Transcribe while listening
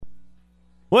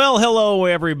Well, hello,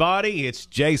 everybody. It's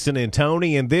Jason and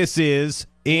Tony, and this is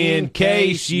In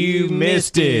Case You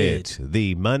Missed It,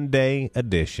 the Monday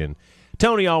edition.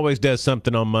 Tony always does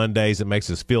something on Mondays that makes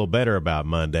us feel better about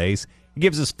Mondays. He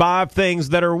gives us 5 things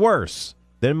that are worse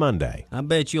than Monday. I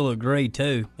bet you'll agree,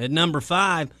 too. At number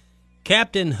 5,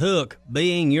 Captain Hook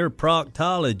being your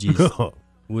proctologist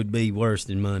would be worse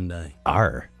than Monday.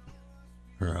 Arr.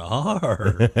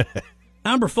 Arr.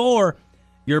 Number 4,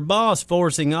 your boss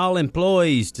forcing all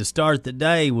employees to start the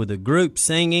day with a group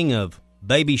singing of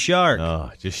Baby Shark.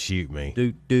 Oh, just shoot me.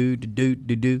 Do, do, do, do,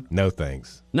 do, do. No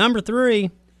thanks. Number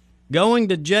 3, going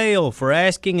to jail for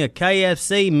asking a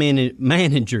KFC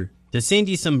manager to send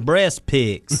you some breast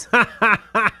pics.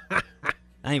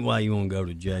 Ain't why you want to go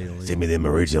to jail. Send me them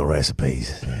original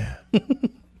recipes. Yeah.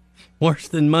 Worse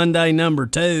than Monday, number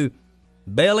 2,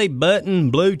 belly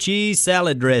button blue cheese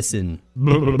salad dressing.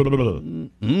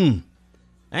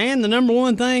 And the number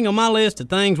 1 thing on my list of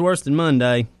things worse than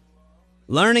Monday,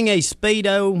 learning a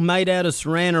Speedo made out of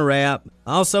Saran wrap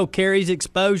also carries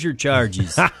exposure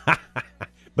charges.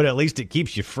 But at least it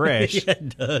keeps you fresh. Yeah,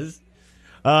 it does.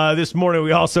 This morning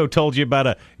we also told you about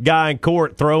a guy in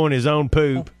court throwing his own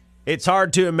poop. It's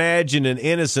hard to imagine an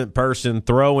innocent person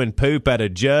throwing poop at a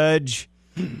judge,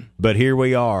 but here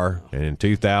we are in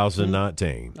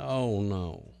 2019. Oh,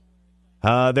 no.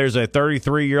 There's a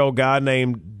 33-year-old guy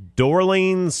named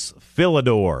Dorleans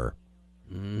Philidor.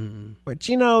 But,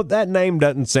 you know, that name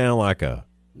doesn't sound like a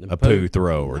poo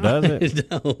thrower, does it? It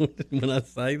don't, when I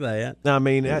say that. I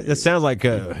mean, it sounds like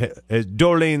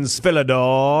Dorleans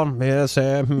Philidor. Yes,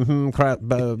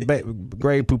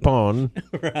 Grey Poupon.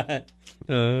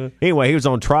 Right. Anyway, he was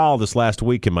on trial this last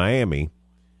week in Miami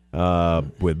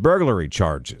with burglary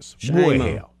charges.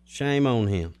 Shame on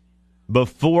him.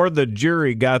 Before the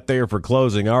jury got there for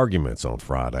closing arguments on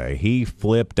Friday, he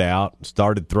flipped out and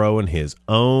started throwing his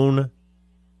own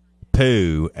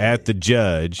poo at the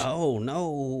judge. Oh,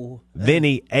 no. Then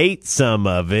he ate some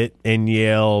of it and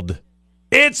yelled,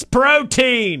 "It's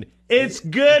protein! It's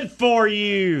good for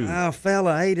you!" Oh,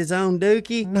 fella ate his own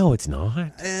dookie? No, it's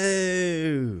not.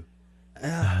 Oh.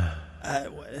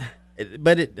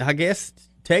 But I guess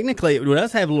technically it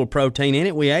does have a little protein in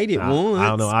it. We ate it once. I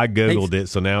don't know. I Googled it,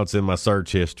 so now it's in my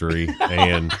search history.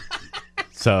 And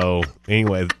so,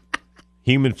 anyway,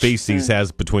 human feces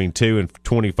has between 2 and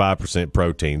 25%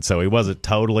 protein, so he wasn't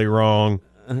totally wrong.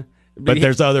 But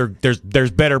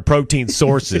there's better protein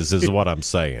sources, is what I'm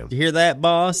saying. You hear that,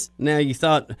 boss? Now you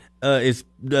thought if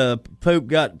poop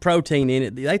got protein in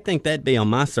it, they think that'd be on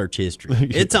my search history.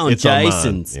 It's on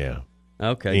Jason's. On mine. Yeah.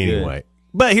 Okay. Anyway. Good.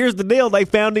 But here's the deal. They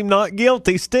found him not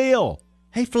guilty still.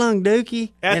 He flung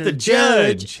dookie at the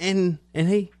judge. And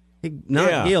he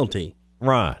not guilty.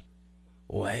 Right.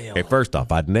 Well. Okay, first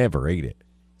off, I'd never eat it.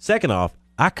 Second off,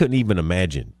 I couldn't even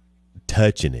imagine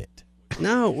touching it.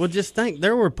 No, well, just think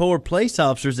there were poor police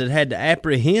officers that had to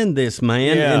apprehend this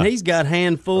man, and he's got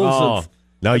handfuls of...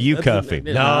 No, you cuff him.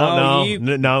 No,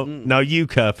 you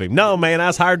cuff him. No, man, I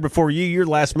was hired before you. You're the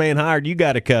last man hired. You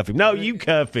got to cuff him. No, you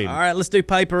cuff him. All right, let's do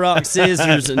paper, rock,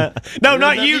 scissors. No,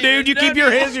 not you, dude. You keep your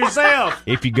hands yourself.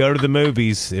 If you go to the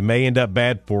movies, it may end up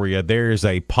bad for you. There is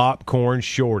a popcorn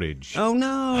shortage. Oh,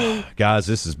 no. Guys,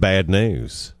 this is bad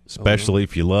news, especially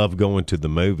if you love going to the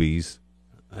movies.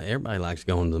 Everybody likes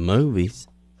going to the movies.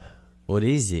 What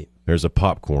is it? There's a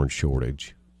popcorn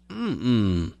shortage.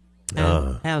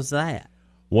 How's that?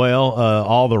 Well,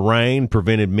 all the rain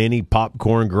prevented many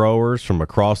popcorn growers from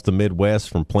across the Midwest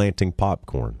from planting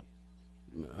popcorn.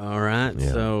 All right,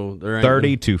 so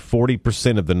 30 to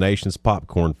 40% of the nation's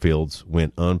popcorn fields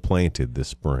went unplanted this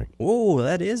spring. Oh,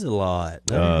 that is a lot.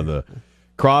 The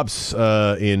crops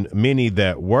in many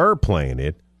that were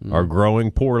planted are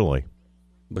growing poorly.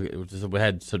 Because we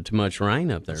had too much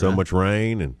rain up there. So much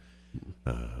rain and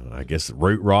I guess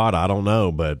root rot, I don't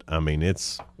know, but I mean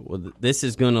it's... Well, this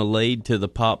is going to lead to the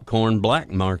popcorn black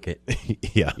market.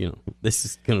 Yeah. You know, this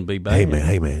is going to be bad. Hey,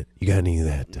 man, you got any of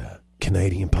that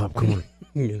Canadian popcorn?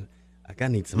 I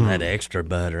need some of that extra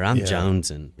butter. I'm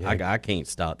jonesing. Yeah. I can't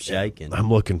stop shaking. I'm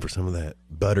looking for some of that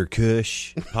Butter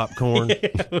Kush popcorn.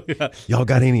 Y'all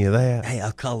got any of that? Hey,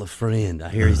 I'll call a friend. I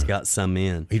hear he's got some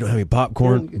in. You don't have any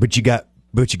popcorn, but you got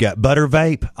butter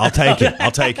vape?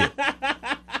 I'll take it.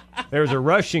 There was a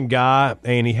Russian guy,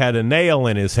 and he had a nail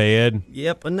in his head.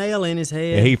 Yep, a nail in his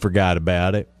head. And he forgot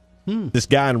about it. This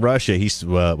guy in Russia, he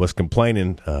was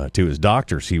complaining to his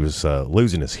doctors he was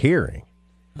losing his hearing.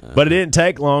 But it didn't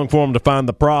take long for him to find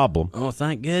the problem. Oh,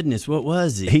 thank goodness. What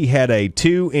was it? He had a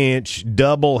 2-inch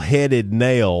double-headed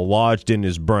nail lodged in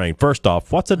his brain. First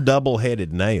off, what's a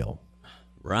double-headed nail?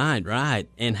 Right.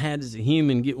 And how does a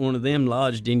human get one of them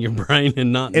lodged in your brain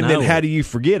and not And know then how it? do you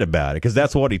forget about it? Because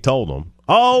that's what he told them.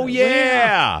 Oh,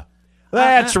 yeah.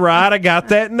 That's right. I got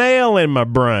that nail in my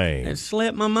brain. It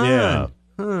slipped my mind. Yeah.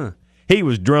 Huh. He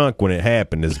was drunk when it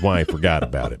happened. His wife forgot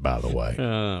about it, by the way.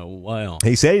 Oh, wow.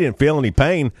 He said he didn't feel any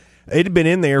pain. It had been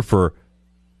in there for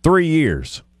 3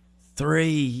 years. 3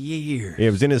 years. It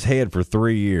was in his head for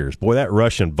 3 years. Boy, that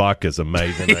Russian vodka's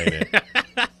amazing, ain't it?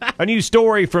 A new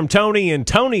story from Tony and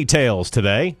Tony Tales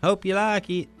today. Hope you like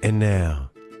it. And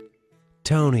now,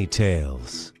 Tony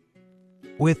Tales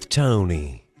with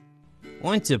Tony.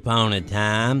 Once upon a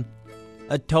time,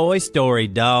 a Toy Story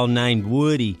doll named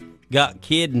Woody got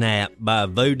kidnapped by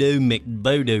Voodoo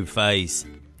McVoodoo Face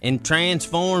and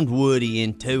transformed Woody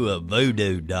into a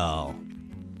voodoo doll.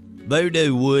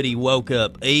 Voodoo Woody woke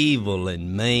up evil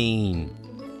and mean.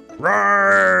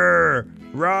 Roar!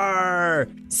 Roar!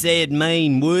 Said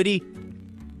mean Woody.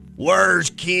 Where's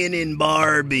Ken and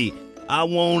Barbie? I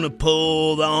want to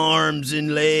pull the arms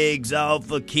and legs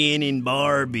off of Ken and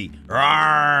Barbie.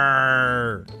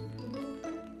 Roar!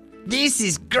 This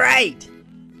is great,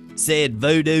 said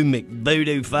Voodoo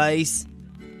McVoodoo Face.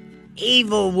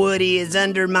 Evil Woody is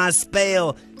under my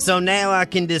spell, so now I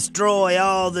can destroy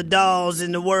all the dolls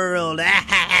in the world.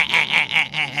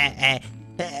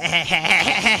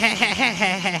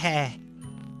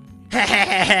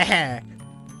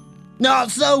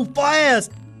 Not so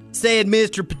fast, said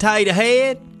Mr. Potato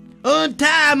Head.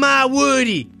 Untie my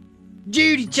Woody.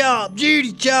 Judy chop,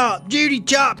 Judy chop, Judy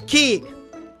chop kick.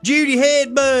 Judy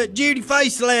headbutt, Judy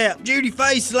face slap, Judy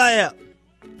face slap.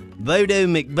 Voodoo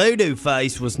McVoodoo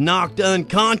Face was knocked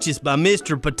unconscious by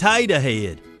Mr. Potato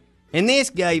Head, and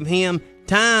this gave him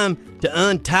time to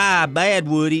untie Bad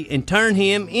Woody and turn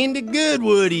him into Good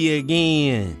Woody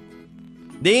again.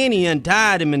 Then he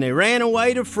untied him and they ran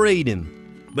away to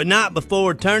freedom, but not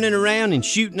before turning around and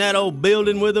shooting that old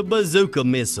building with a bazooka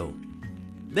missile.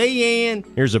 The end.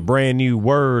 Here's a brand new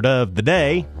word of the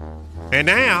day. And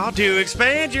now, to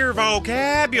expand your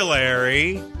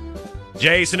vocabulary,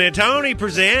 Jason and Tony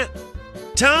present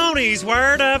Tony's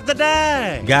Word of the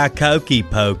Day. Gakoki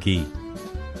pokey.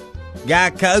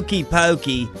 Gakoki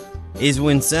pokey is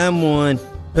when someone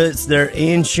puts their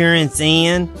insurance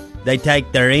in, they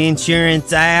take their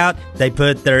insurance out, they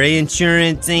put their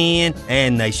insurance in,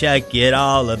 and they shake it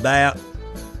all about.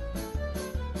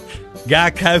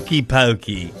 Gakoki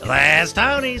pokey. That's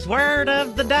Tony's Word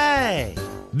of the Day.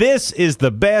 This is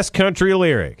the best country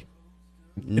lyric.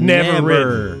 Never.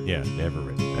 Written. Yeah, never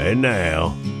written. And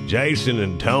now, Jason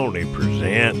and Tony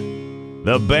present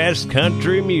the best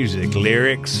country music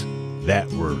lyrics that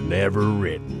were never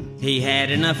written. He had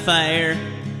an affair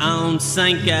on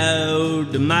Cinco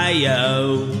de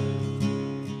Mayo.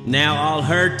 Now all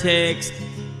her texts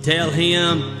tell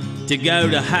him to go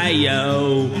to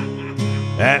Hayo.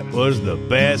 That was the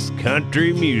best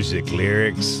country music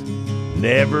lyrics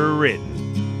never written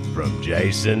from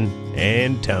Jason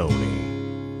and Tony.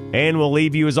 And we'll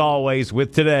leave you, as always,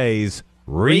 with today's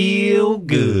Real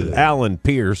Good. Alan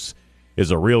Pierce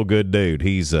is a real good dude.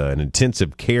 He's an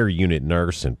intensive care unit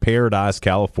nurse in Paradise,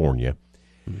 California.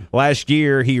 Last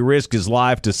year, he risked his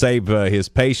life to save his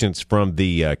patients from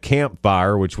the Camp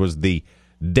Fire, which was the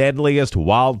deadliest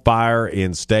wildfire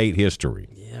in state history.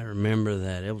 Yeah, I remember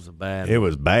that. It was a bad It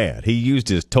was bad. He used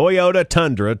his Toyota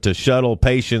Tundra to shuttle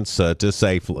patients to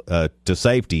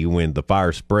safety when the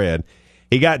fire spread.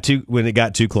 When it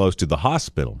got too close to the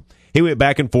hospital. He went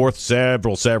back and forth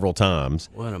several times.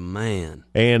 What a man.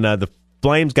 And the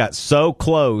flames got so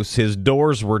close, his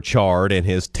doors were charred and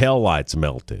his taillights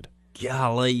melted.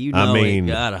 Golly, you know it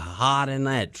got hot in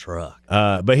that truck.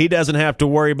 But he doesn't have to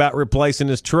worry about replacing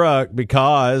his truck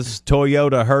because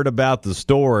Toyota heard about the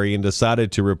story and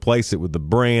decided to replace it with the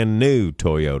brand new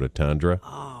Toyota Tundra.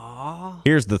 Aww.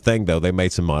 Here's the thing, though. They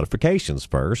made some modifications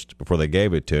first before they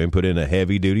gave it to him. Put in a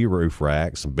heavy-duty roof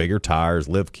rack, some bigger tires,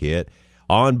 lift kit,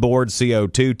 onboard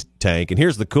CO2 tank. And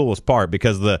here's the coolest part,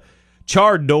 because the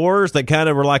charred doors, they kind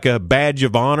of were like a badge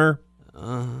of honor.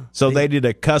 So they did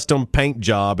a custom paint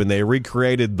job, and they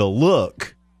recreated the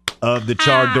look of the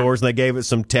charred doors, and they gave it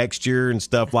some texture and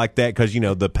stuff like that because,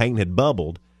 the paint had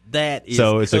bubbled. That is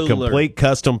So it's cooler. a complete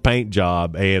custom paint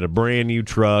job and a brand new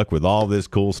truck with all this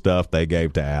cool stuff they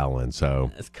gave to Alan. So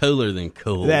That's cooler than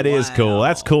cool. that is cool.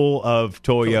 That's cool of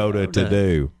Toyota to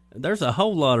do. There's a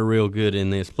whole lot of real good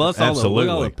in this. Plus all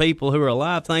the people who are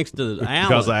alive thanks to Alan.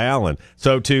 Because of Alan.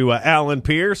 So to Alan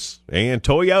Pierce and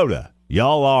Toyota,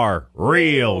 y'all are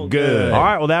real good. All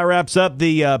right, well, that wraps up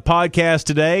the podcast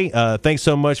today. Thanks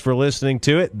so much for listening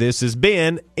to it. This has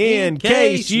been In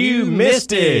Case You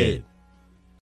Missed It.